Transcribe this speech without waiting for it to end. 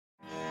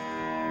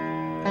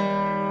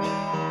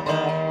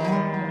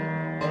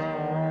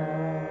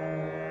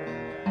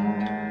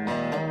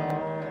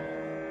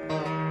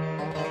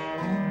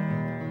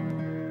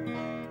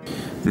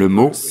Le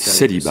mot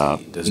célibat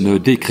ne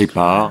décrit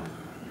pas,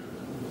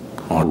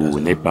 ou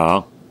n'est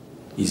pas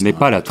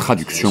la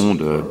traduction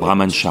de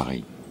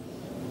Brahmachari.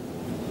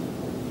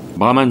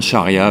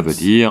 Brahmacharya veut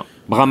dire,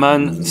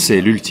 Brahman c'est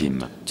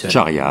l'ultime,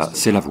 Charya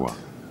c'est la voie.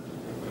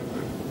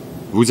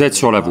 Vous êtes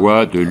sur la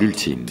voie de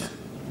l'ultime,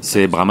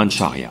 c'est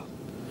Brahmacharya.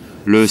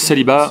 Le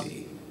célibat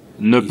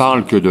ne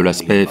parle que de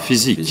l'aspect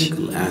physique,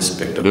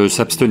 de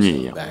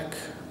s'abstenir,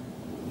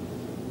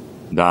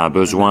 d'un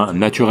besoin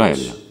naturel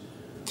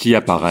qui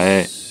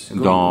apparaît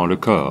dans le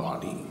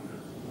corps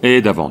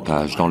et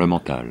davantage dans le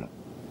mental.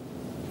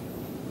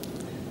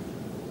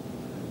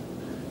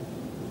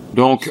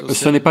 Donc,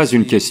 ce n'est pas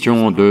une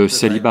question de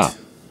célibat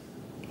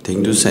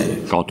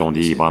quand on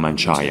dit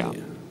Brahmacharya.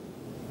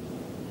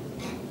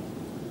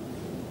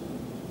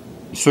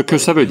 Ce que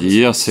ça veut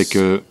dire, c'est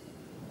que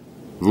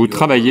vous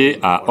travaillez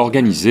à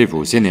organiser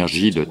vos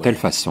énergies de telle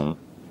façon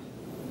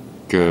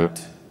que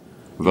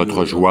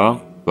votre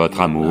joie, votre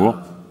amour,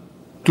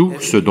 tout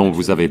ce dont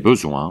vous avez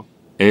besoin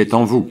est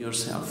en vous.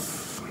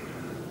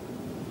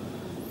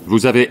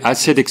 Vous avez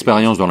assez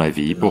d'expérience dans la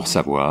vie pour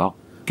savoir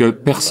que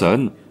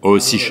personne,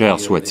 aussi cher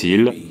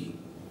soit-il,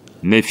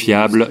 n'est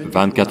fiable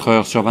 24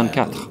 heures sur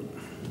 24.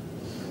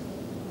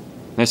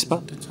 N'est-ce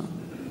pas?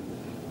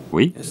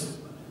 Oui?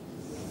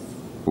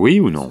 Oui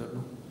ou non?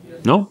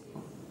 Non?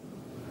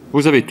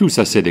 Vous avez tous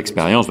assez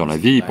d'expérience dans la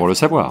vie pour le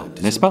savoir,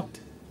 n'est-ce pas?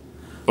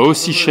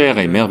 Aussi cher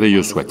et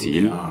merveilleux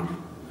soit-il,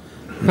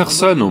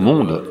 personne au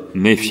monde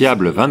n'est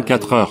fiable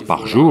 24 heures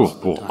par jour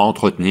pour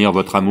entretenir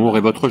votre amour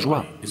et votre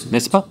joie,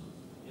 n'est-ce pas?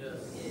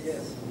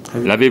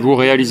 L'avez-vous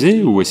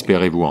réalisé ou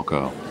espérez-vous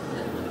encore?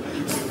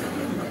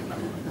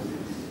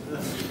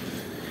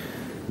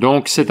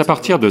 Donc c'est à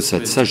partir de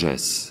cette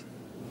sagesse,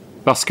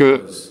 parce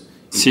que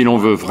si l'on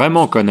veut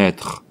vraiment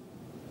connaître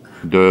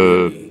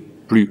de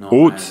plus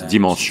hautes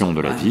dimensions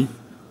de la vie,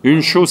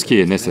 une chose qui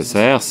est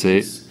nécessaire,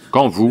 c'est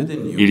qu'en vous,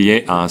 il y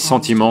ait un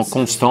sentiment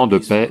constant de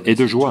paix et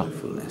de joie.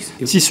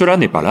 Si cela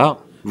n'est pas là,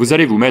 vous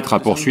allez vous mettre à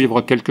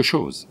poursuivre quelque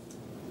chose.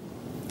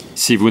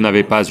 Si vous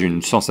n'avez pas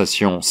une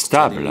sensation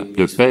stable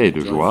de paix et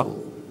de joie,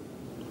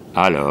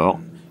 alors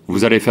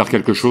vous allez faire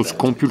quelque chose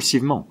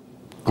compulsivement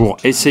pour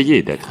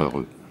essayer d'être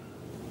heureux.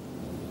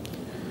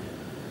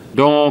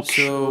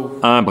 Donc,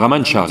 un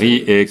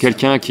brahmachari est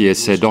quelqu'un qui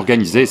essaie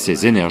d'organiser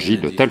ses énergies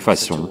de telle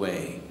façon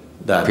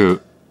que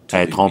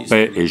être en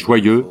paix et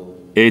joyeux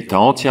est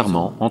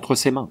entièrement entre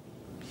ses mains.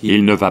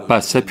 Il ne va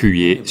pas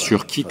s'appuyer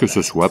sur qui que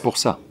ce soit pour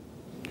ça.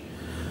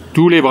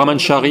 Tous les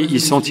brahmacharis y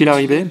sont-ils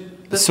arrivés?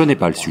 Ce n'est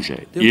pas le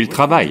sujet. Ils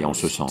travaillent en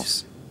ce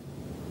sens.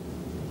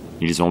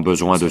 Ils ont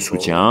besoin de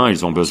soutien,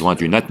 ils ont besoin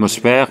d'une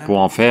atmosphère pour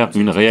en faire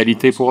une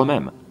réalité pour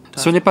eux-mêmes.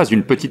 Ce n'est pas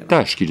une petite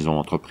tâche qu'ils ont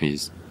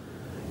entreprise.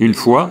 Une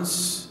fois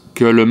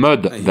que le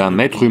mode d'un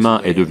être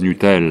humain est devenu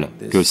tel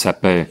que sa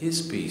paix,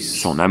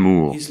 son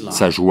amour,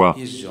 sa joie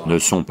ne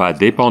sont pas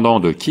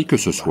dépendants de qui que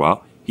ce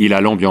soit, il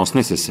a l'ambiance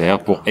nécessaire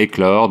pour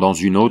éclore dans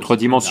une autre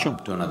dimension.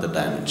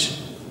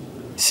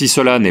 Si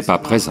cela n'est pas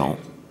présent,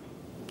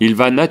 il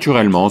va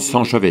naturellement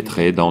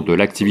s'enchevêtrer dans de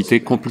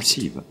l'activité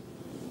compulsive.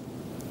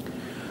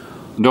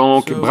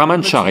 Donc,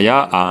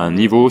 Brahmacharya à un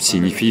niveau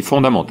signifie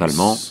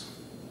fondamentalement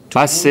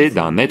passer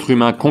d'un être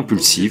humain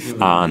compulsif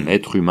à un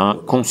être humain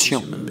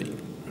conscient.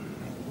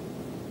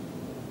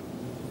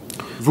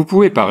 Vous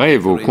pouvez parer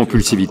vos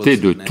compulsivités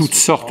de toutes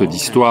sortes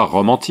d'histoires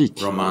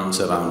romantiques,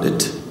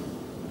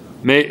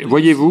 mais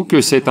voyez-vous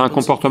que c'est un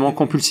comportement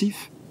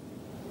compulsif?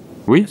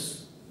 Oui,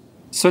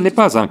 ce n'est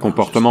pas un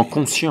comportement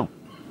conscient.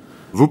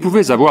 Vous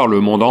pouvez avoir le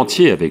monde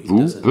entier avec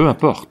vous, peu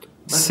importe,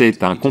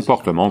 c'est un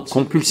comportement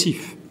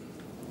compulsif.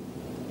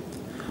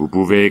 Vous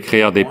pouvez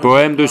écrire des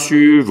poèmes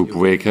dessus, vous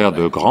pouvez écrire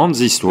de grandes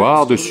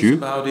histoires dessus,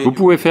 vous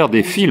pouvez faire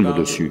des films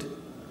dessus.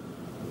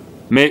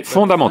 Mais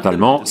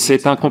fondamentalement,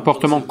 c'est un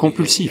comportement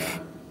compulsif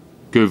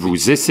que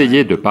vous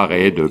essayez de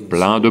parer de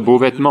plein de beaux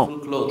vêtements,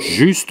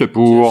 juste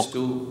pour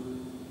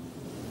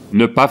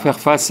ne pas faire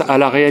face à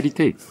la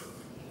réalité.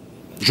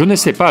 Je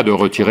n'essaie pas de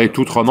retirer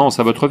toute romance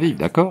à votre vie,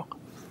 d'accord?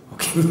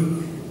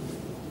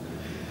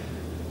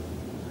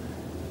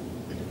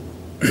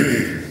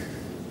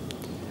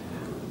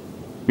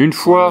 Une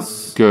fois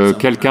que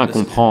quelqu'un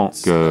comprend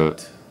que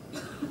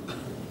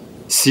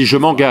si je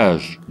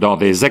m'engage dans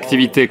des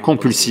activités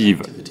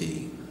compulsives,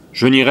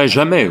 je n'irai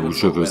jamais où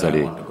je veux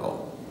aller,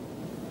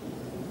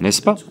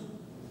 n'est-ce pas?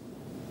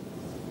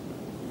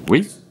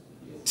 Oui.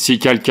 Si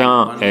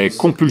quelqu'un est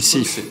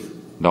compulsif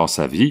dans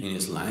sa vie,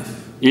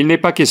 il n'est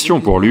pas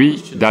question pour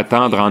lui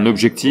d'atteindre un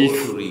objectif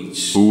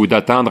ou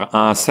d'atteindre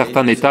un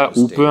certain état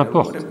ou peu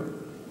importe.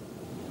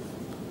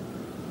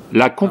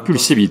 La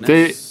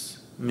compulsivité,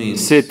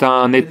 c'est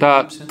un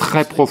état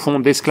très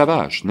profond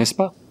d'esclavage, n'est-ce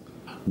pas?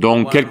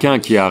 Donc quelqu'un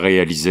qui a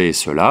réalisé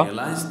cela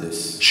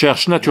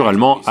cherche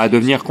naturellement à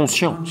devenir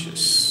conscient.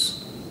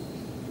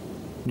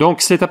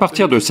 Donc c'est à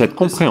partir de cette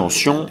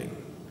compréhension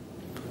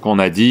qu'on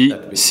a dit,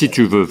 si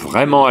tu veux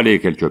vraiment aller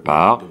quelque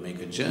part,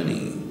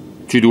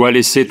 tu dois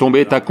laisser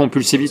tomber ta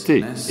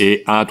compulsivité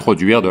et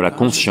introduire de la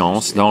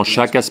conscience dans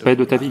chaque aspect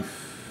de ta vie.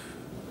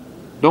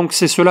 Donc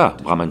c'est cela,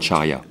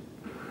 Brahmacharya.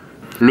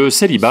 Le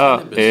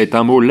célibat est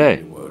un mot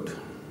laid,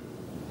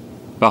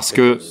 parce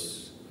que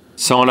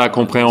sans la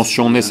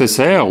compréhension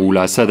nécessaire, ou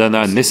la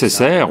sadhana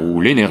nécessaire,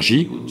 ou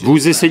l'énergie,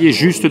 vous essayez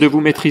juste de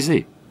vous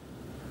maîtriser.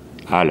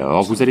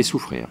 Alors vous allez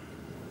souffrir.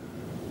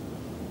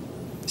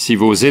 Si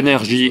vos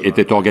énergies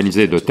étaient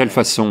organisées de telle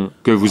façon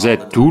que vous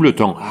êtes tout le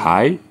temps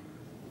high,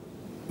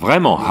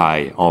 vraiment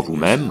high en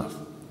vous-même,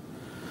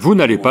 vous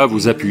n'allez pas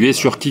vous appuyer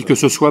sur qui que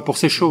ce soit pour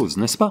ces choses,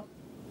 n'est-ce pas?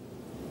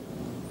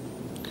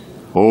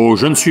 Oh,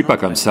 je ne suis pas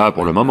comme ça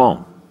pour le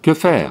moment. Que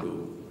faire?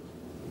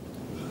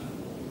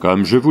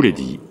 Comme je vous l'ai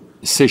dit,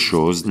 ces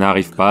choses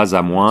n'arrivent pas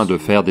à moins de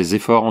faire des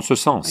efforts en ce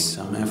sens.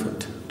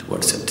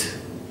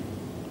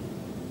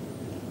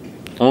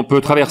 On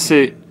peut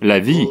traverser la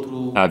vie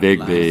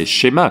avec des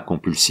schémas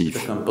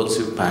compulsifs.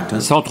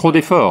 Sans trop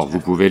d'efforts, vous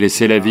pouvez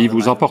laisser la vie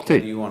vous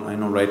emporter.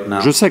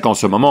 Je sais qu'en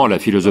ce moment, la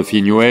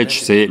philosophie New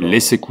Age, c'est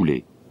laisser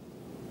couler.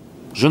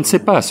 Je ne sais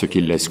pas ce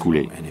qu'il laisse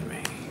couler.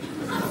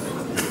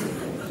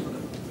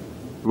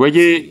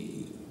 Voyez,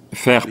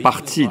 faire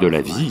partie de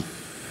la vie,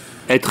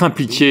 être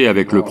impliqué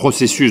avec le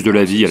processus de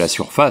la vie à la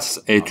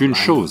surface est une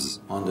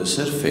chose,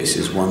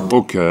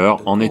 au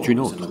cœur en est une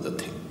autre.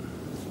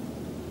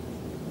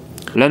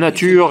 La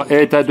nature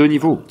est à deux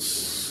niveaux.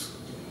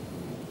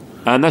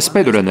 Un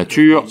aspect de la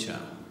nature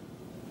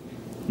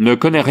ne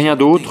connaît rien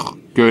d'autre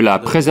que la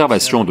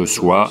préservation de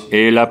soi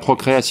et la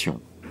procréation.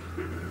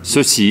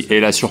 Ceci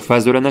est la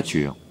surface de la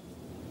nature.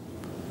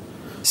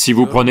 Si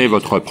vous prenez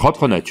votre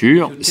propre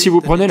nature, si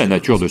vous prenez la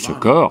nature de ce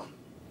corps,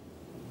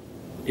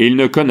 il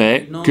ne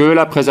connaît que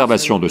la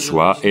préservation de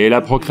soi et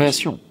la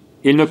procréation.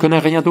 Il ne connaît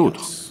rien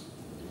d'autre.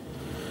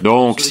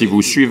 Donc, si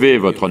vous suivez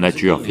votre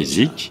nature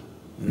physique,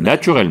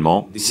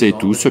 naturellement, c'est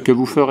tout ce que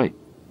vous ferez.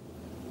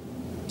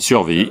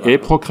 Survie et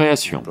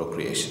procréation.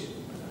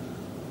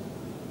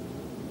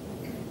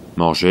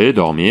 Manger,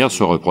 dormir,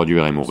 se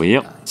reproduire et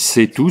mourir,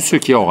 c'est tout ce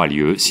qui aura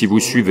lieu si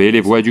vous suivez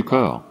les voies du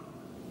corps.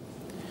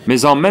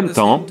 Mais en même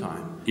temps,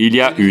 il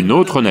y a une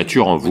autre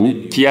nature en vous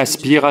qui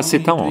aspire à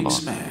s'étendre.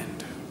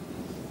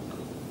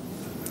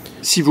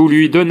 Si vous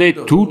lui donnez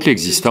toute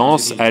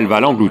l'existence, elle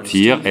va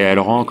l'engloutir et elle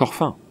aura encore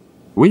faim.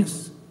 Oui.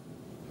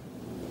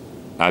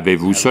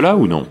 Avez-vous cela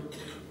ou non?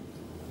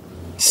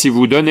 Si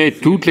vous donnez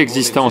toute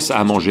l'existence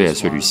à manger à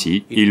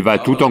celui-ci, il va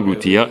tout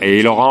engloutir et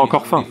il aura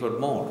encore faim.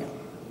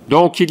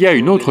 Donc il y a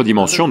une autre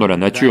dimension de la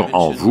nature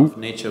en vous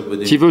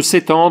qui veut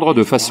s'étendre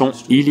de façon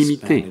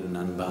illimitée,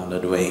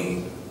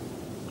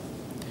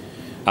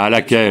 à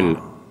laquelle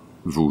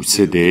vous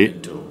cédez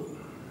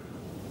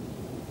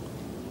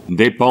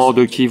dépend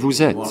de qui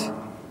vous êtes.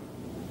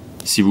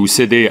 Si vous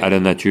cédez à la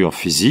nature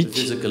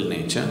physique,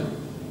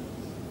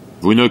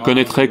 vous ne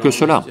connaîtrez que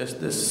cela.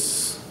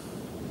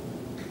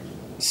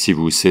 Si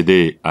vous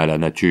cédez à la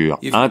nature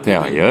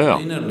intérieure,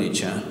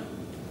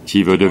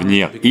 qui veut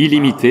devenir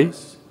illimitée,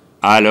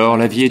 alors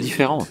la vie est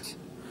différente.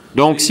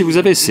 Donc si vous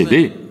avez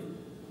cédé,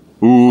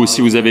 ou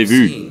si vous avez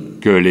vu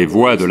que les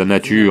voies de la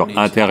nature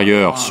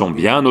intérieure sont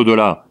bien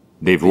au-delà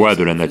des voies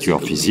de la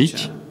nature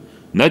physique,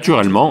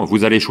 naturellement,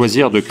 vous allez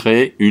choisir de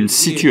créer une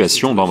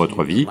situation dans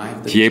votre vie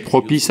qui est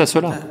propice à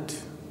cela.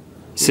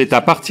 C'est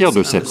à partir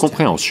de cette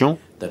compréhension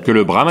que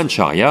le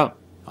brahmacharya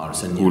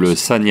ou le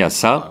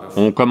sannyasa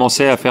ont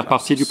commencé à faire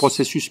partie du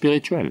processus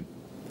spirituel.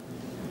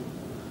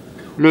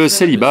 Le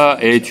célibat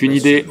est une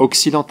idée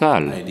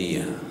occidentale.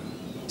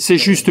 C'est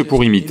juste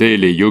pour imiter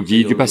les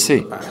yogis du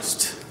passé.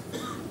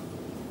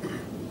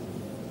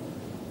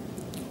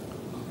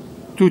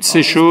 Toutes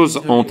ces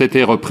choses ont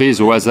été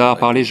reprises au hasard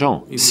par les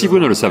gens. Si vous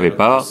ne le savez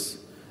pas,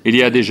 il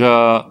y a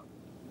déjà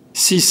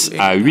 6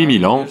 à 8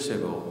 000 ans,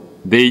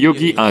 des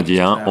yogis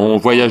indiens ont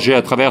voyagé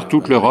à travers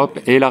toute l'Europe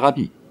et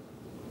l'Arabie.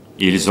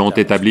 Ils ont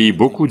établi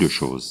beaucoup de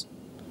choses.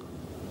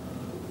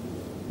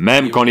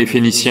 Même quand les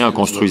Phéniciens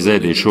construisaient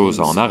des choses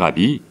en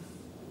Arabie,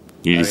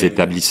 ils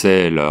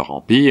établissaient leur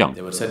empire,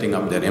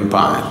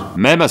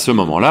 même à ce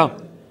moment-là,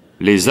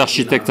 les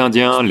architectes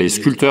indiens, les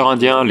sculpteurs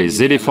indiens,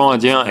 les éléphants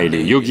indiens et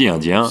les yogis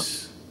indiens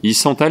y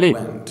sont allés.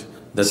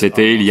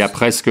 C'était il y a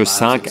presque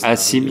 5 à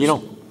 6 000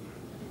 ans.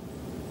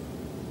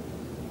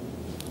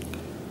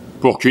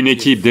 Pour qu'une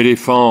équipe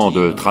d'éléphants,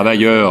 de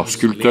travailleurs,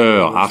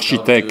 sculpteurs,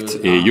 architectes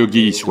et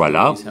yogis soit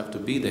là,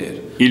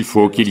 il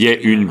faut qu'il y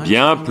ait une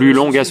bien plus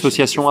longue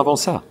association avant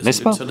ça,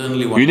 n'est-ce pas?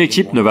 Une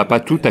équipe ne va pas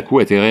tout à coup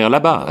atterrir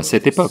là-bas, à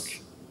cette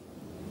époque.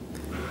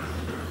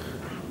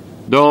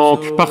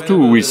 Donc, partout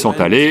où ils sont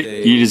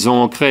allés, ils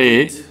ont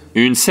créé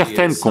une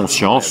certaine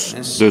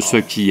conscience de ce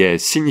qui est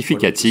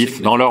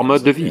significatif dans leur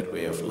mode de vie.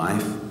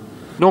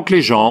 Donc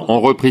les gens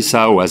ont repris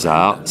ça au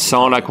hasard,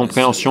 sans la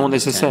compréhension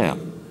nécessaire.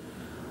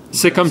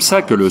 C'est comme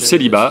ça que le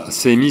célibat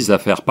s'est mis à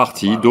faire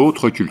partie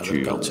d'autres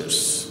cultures.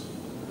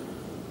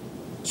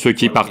 Ceux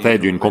qui partaient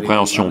d'une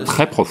compréhension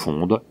très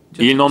profonde,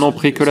 ils n'en ont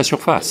pris que la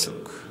surface.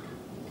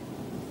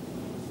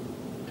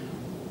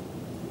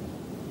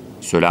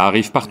 Cela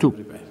arrive partout.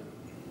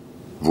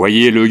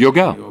 Voyez le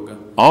yoga.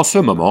 En ce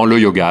moment, le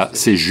yoga,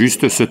 c'est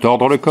juste se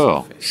tordre le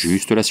corps,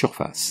 juste la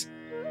surface.